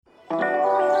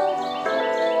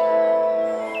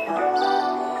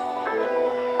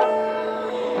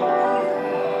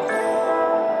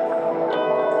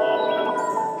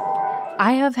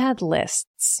I have had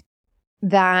lists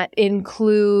that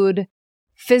include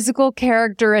physical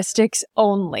characteristics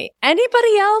only.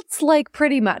 Anybody else, like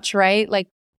pretty much, right? Like,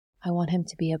 I want him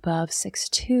to be above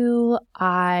 6'2".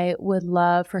 I would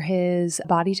love for his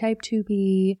body type to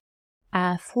be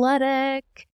athletic,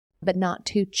 but not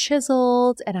too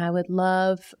chiseled. And I would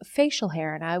love facial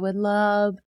hair, and I would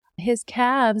love his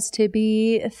calves to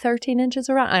be 13 inches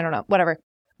around. I don't know, whatever.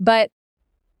 But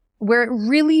we're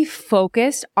really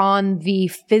focused on the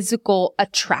physical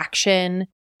attraction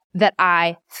that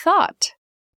I thought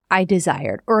I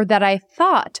desired, or that I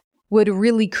thought would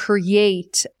really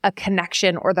create a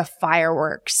connection or the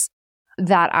fireworks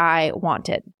that I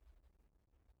wanted.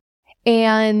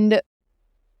 And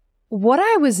what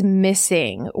I was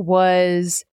missing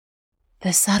was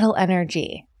the subtle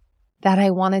energy that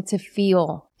I wanted to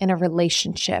feel in a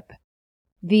relationship,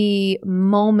 the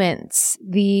moments,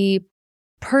 the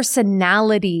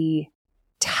personality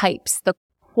types, the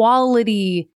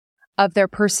quality of their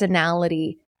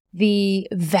personality, the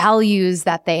values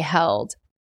that they held.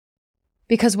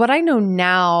 Because what I know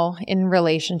now in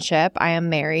relationship, I am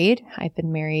married. I've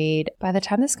been married, by the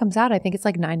time this comes out, I think it's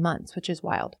like 9 months, which is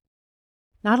wild.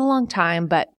 Not a long time,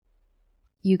 but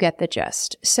you get the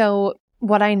gist. So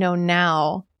what I know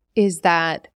now is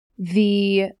that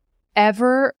the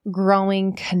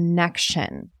ever-growing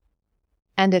connection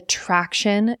and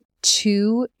attraction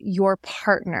to your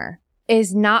partner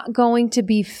is not going to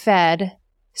be fed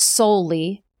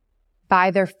solely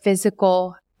by their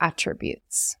physical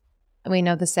attributes. We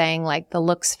know the saying, like, the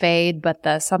looks fade, but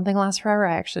the something lasts forever.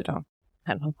 I don't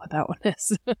know what that one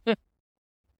is.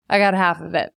 I got half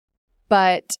of it.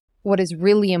 But what is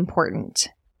really important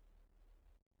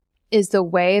is the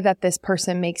way that this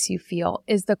person makes you feel,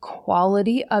 is the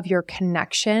quality of your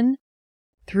connection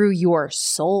through your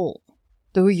soul,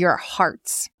 through your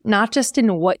hearts, not just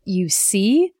in what you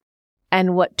see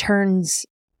and what turns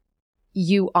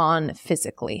you on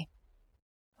physically.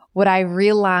 What I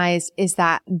realized is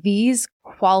that these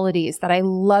qualities that I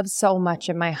love so much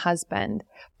in my husband,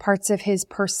 parts of his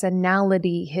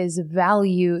personality, his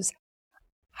values,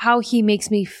 how he makes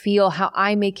me feel, how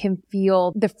I make him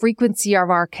feel, the frequency of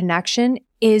our connection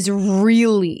is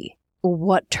really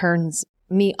what turns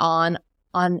me on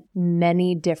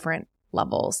many different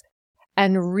levels,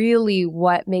 and really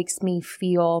what makes me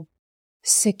feel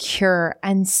secure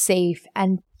and safe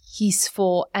and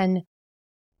peaceful and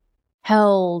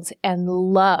held and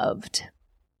loved.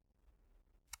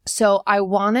 So I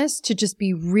want us to just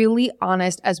be really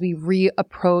honest as we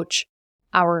reapproach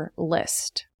our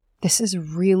list. This is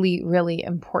really, really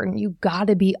important. You got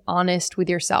to be honest with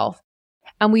yourself.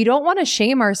 And we don't want to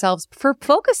shame ourselves for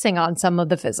focusing on some of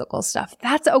the physical stuff.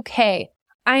 That's okay.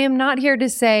 I am not here to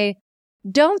say,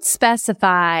 don't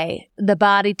specify the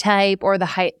body type or the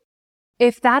height.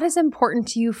 If that is important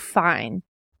to you, fine.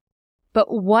 But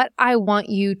what I want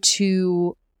you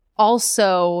to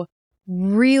also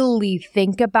really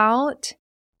think about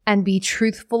and be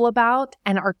truthful about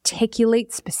and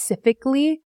articulate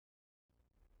specifically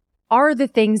are the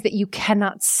things that you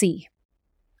cannot see,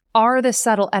 are the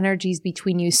subtle energies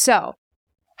between you. So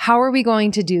how are we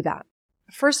going to do that?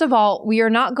 First of all, we are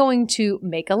not going to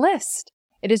make a list.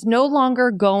 It is no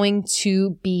longer going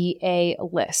to be a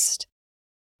list.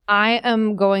 I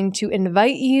am going to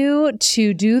invite you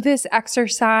to do this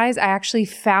exercise. I actually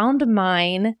found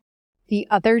mine the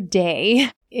other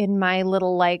day in my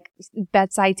little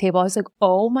bedside table. I was like,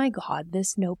 oh my God,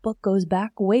 this notebook goes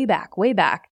back, way back, way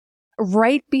back.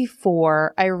 Right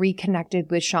before I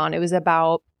reconnected with Sean, it was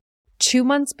about 2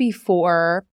 months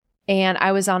before, and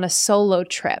I was on a solo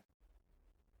trip.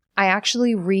 I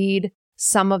actually read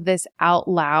some of this out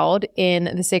loud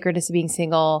in the Sacredness of Being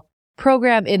Single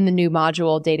program in the new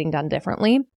module, Dating Done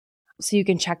Differently. So you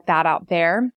can check that out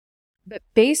there. But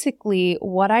basically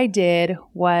what I did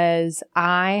was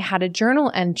I had a journal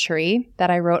entry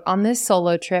that I wrote on this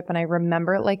solo trip, and I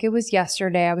remember it like it was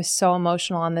yesterday. I was so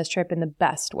emotional on this trip in the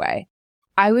best way.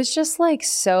 I was just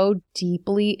so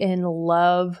deeply in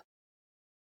love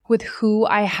with who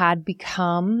I had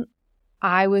become.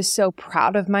 I was so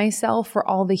proud of myself for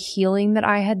all the healing that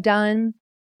I had done.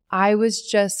 I was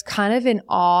just kind of in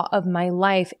awe of my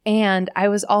life. And I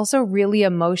was also really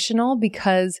emotional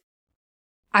because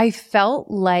I felt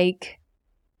like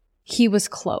he was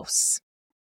close.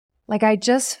 I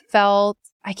just felt,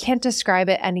 I can't describe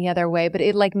it any other way, but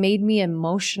it made me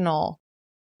emotional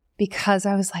because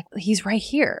I was like, he's right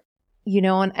here,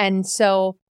 and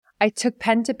so I took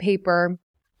pen to paper.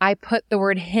 I put the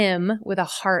word him with a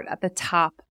heart at the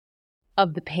top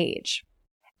of the page.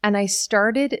 And I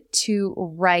started to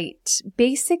write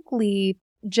basically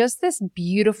just this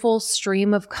beautiful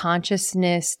stream of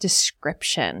consciousness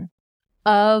description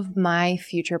of my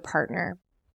future partner.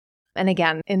 And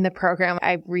again, in the program,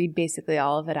 I read basically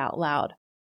all of it out loud,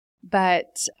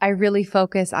 but I really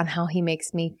focus on how he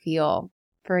makes me feel.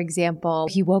 For example,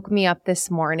 he woke me up this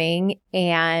morning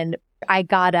and I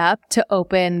got up to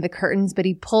open the curtains, but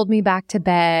he pulled me back to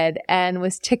bed and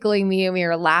was tickling me, and we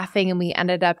were laughing, and we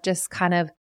ended up just kind of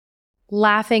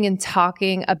laughing and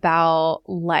talking about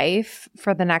life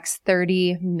for the next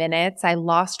 30 minutes. I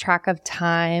lost track of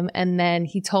time. And then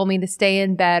he told me to stay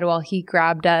in bed while he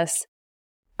grabbed us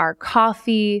our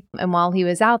coffee. And while he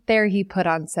was out there, he put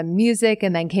on some music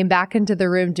and then came back into the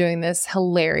room doing this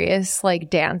hilarious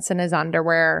dance in his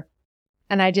underwear.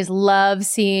 And I just love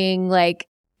seeing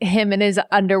him in his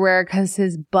underwear because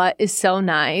his butt is so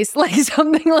nice,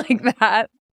 something like that.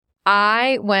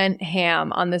 I went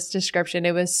ham on this description.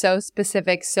 It was so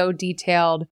specific, so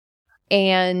detailed.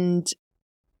 And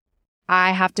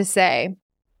I have to say,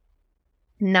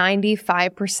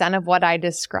 95% of what I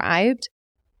described,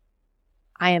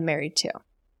 I am married to.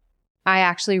 I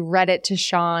actually read it to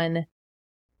Sean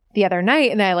the other night,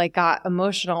 and I got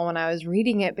emotional when I was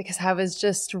reading it because I was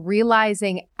just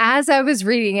realizing as I was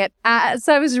reading it, as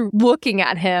I was looking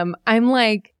at him, I'm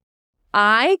like,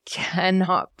 I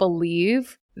cannot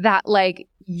believe that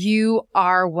you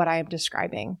are what I'm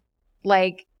describing.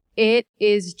 It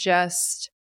is just,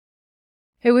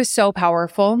 it was so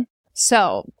powerful.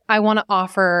 So I want to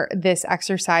offer this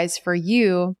exercise for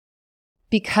you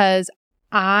because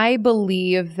I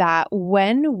believe that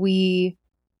when we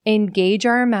engage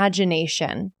our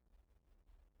imagination,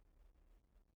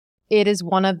 it is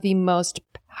one of the most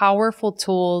powerful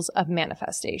tools of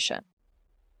manifestation.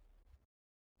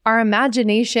 Our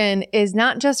imagination is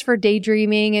not just for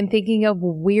daydreaming and thinking of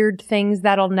weird things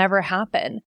that'll never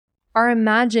happen. Our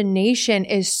imagination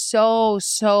is so,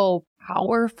 so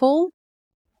powerful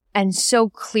and so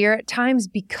clear at times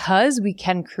because we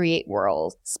can create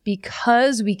worlds,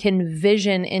 because we can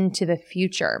vision into the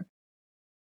future.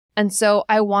 And so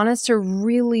I want us to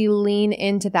really lean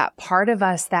into that part of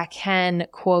us that can,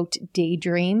 quote,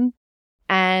 daydream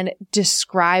and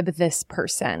describe this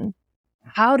person.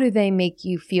 How do they make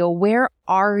you feel? Where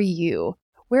are you?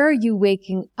 Where are you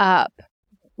waking up?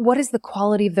 What is the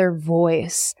quality of their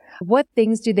voice? What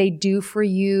things do they do for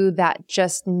you that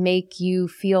just make you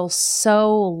feel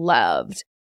so loved?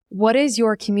 What is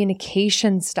your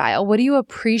communication style? What do you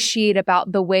appreciate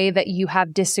about the way that you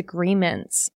have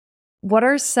disagreements? What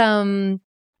are some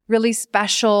really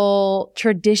special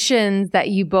traditions that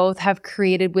you both have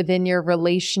created within your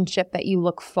relationship that you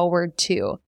look forward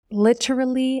to?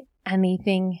 Literally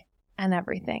anything and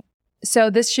everything. So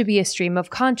this should be a stream of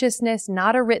consciousness,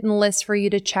 not a written list for you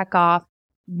to check off.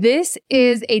 This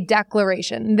is a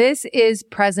declaration. This is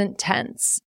present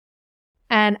tense.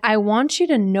 And I want you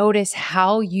to notice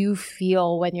how you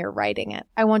feel when you're writing it.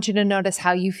 I want you to notice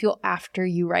how you feel after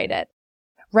you write it.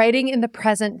 Writing in the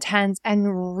present tense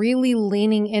and really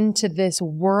leaning into this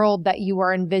world that you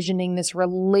are envisioning, this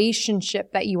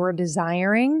relationship that you are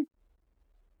desiring,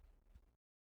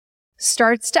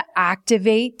 starts to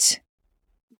activate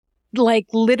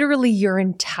literally your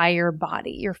entire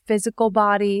body, your physical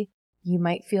body. You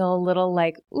might feel a little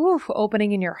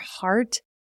opening in your heart.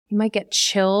 You might get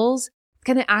chills. It's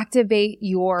going to activate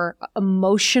your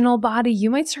emotional body. You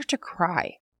might start to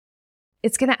cry.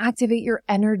 It's going to activate your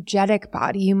energetic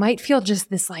body. You might feel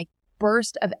just this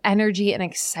burst of energy and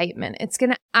excitement. It's going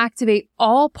to activate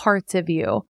all parts of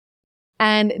you.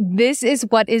 And this is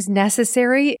what is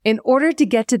necessary in order to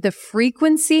get to the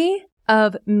frequency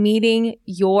of meeting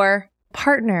your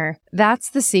partner. That's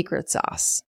the secret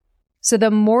sauce. So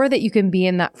the more that you can be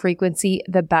in that frequency,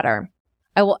 the better.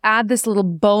 I will add this little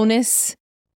bonus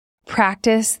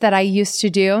practice that I used to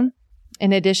do.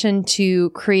 In addition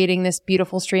to creating this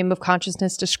beautiful stream of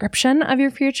consciousness description of your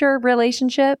future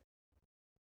relationship,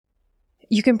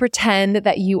 you can pretend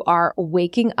that you are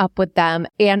waking up with them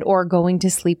and or going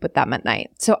to sleep with them at night.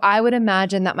 So I would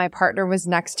imagine that my partner was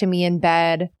next to me in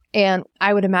bed, and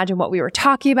I would imagine what we were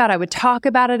talking about. I would talk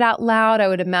about it out loud. I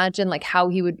would imagine how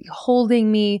he would be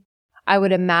holding me. I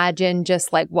would imagine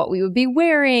just what we would be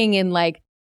wearing and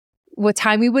what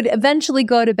time we would eventually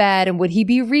go to bed, and would he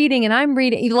be reading and I'm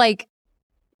reading,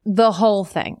 the whole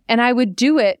thing. And I would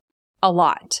do it a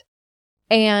lot.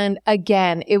 And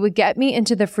again, it would get me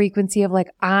into the frequency of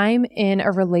I'm in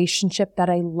a relationship that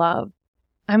I love.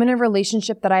 I'm in a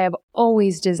relationship that I have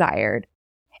always desired.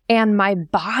 And my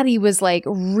body was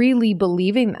really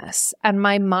believing this. And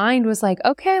my mind was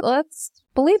okay, let's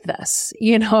believe this,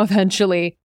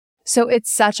 eventually. So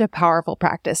it's such a powerful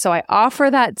practice. So I offer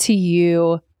that to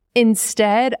you.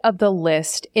 instead of the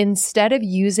list, instead of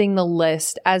using the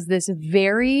list as this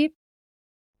very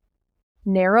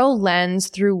narrow lens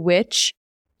through which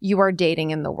you are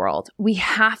dating in the world. We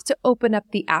have to open up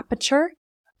the aperture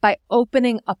by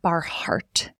opening up our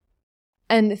heart.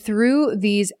 And through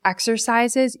these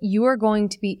exercises, you are going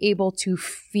to be able to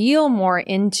feel more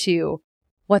into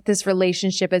what this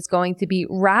relationship is going to be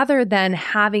rather than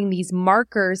having these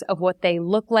markers of what they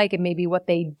look like and maybe what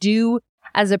they do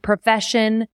as a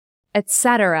profession,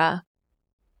 etc.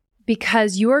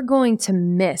 Because you're going to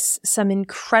miss some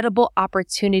incredible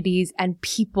opportunities and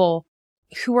people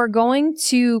who are going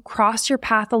to cross your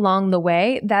path along the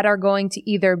way that are going to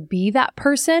either be that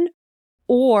person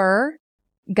or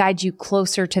guide you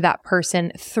closer to that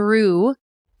person through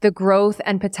the growth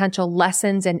and potential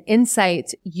lessons and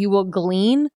insights you will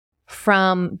glean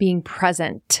from being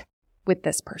present with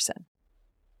this person.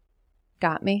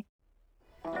 Got me?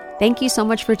 Thank you so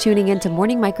much for tuning in to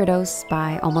Morning Microdose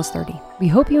by Almost 30. We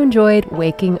hope you enjoyed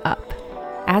waking up.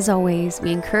 As always,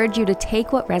 we encourage you to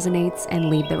take what resonates and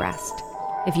leave the rest.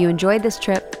 If you enjoyed this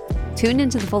trip, tune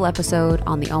into the full episode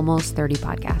on the Almost 30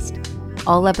 podcast.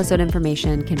 All episode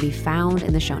information can be found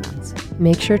in the show notes.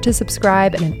 Make sure to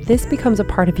subscribe, and if this becomes a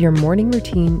part of your morning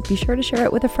routine, be sure to share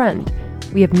it with a friend.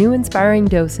 We have new inspiring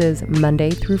doses Monday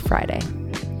through Friday.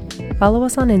 Follow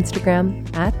us on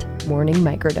Instagram at Morning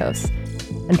Microdose,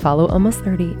 and follow Almost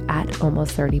 30 at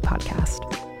Almost 30 Podcast.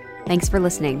 Thanks for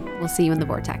listening. We'll see you in the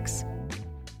vortex.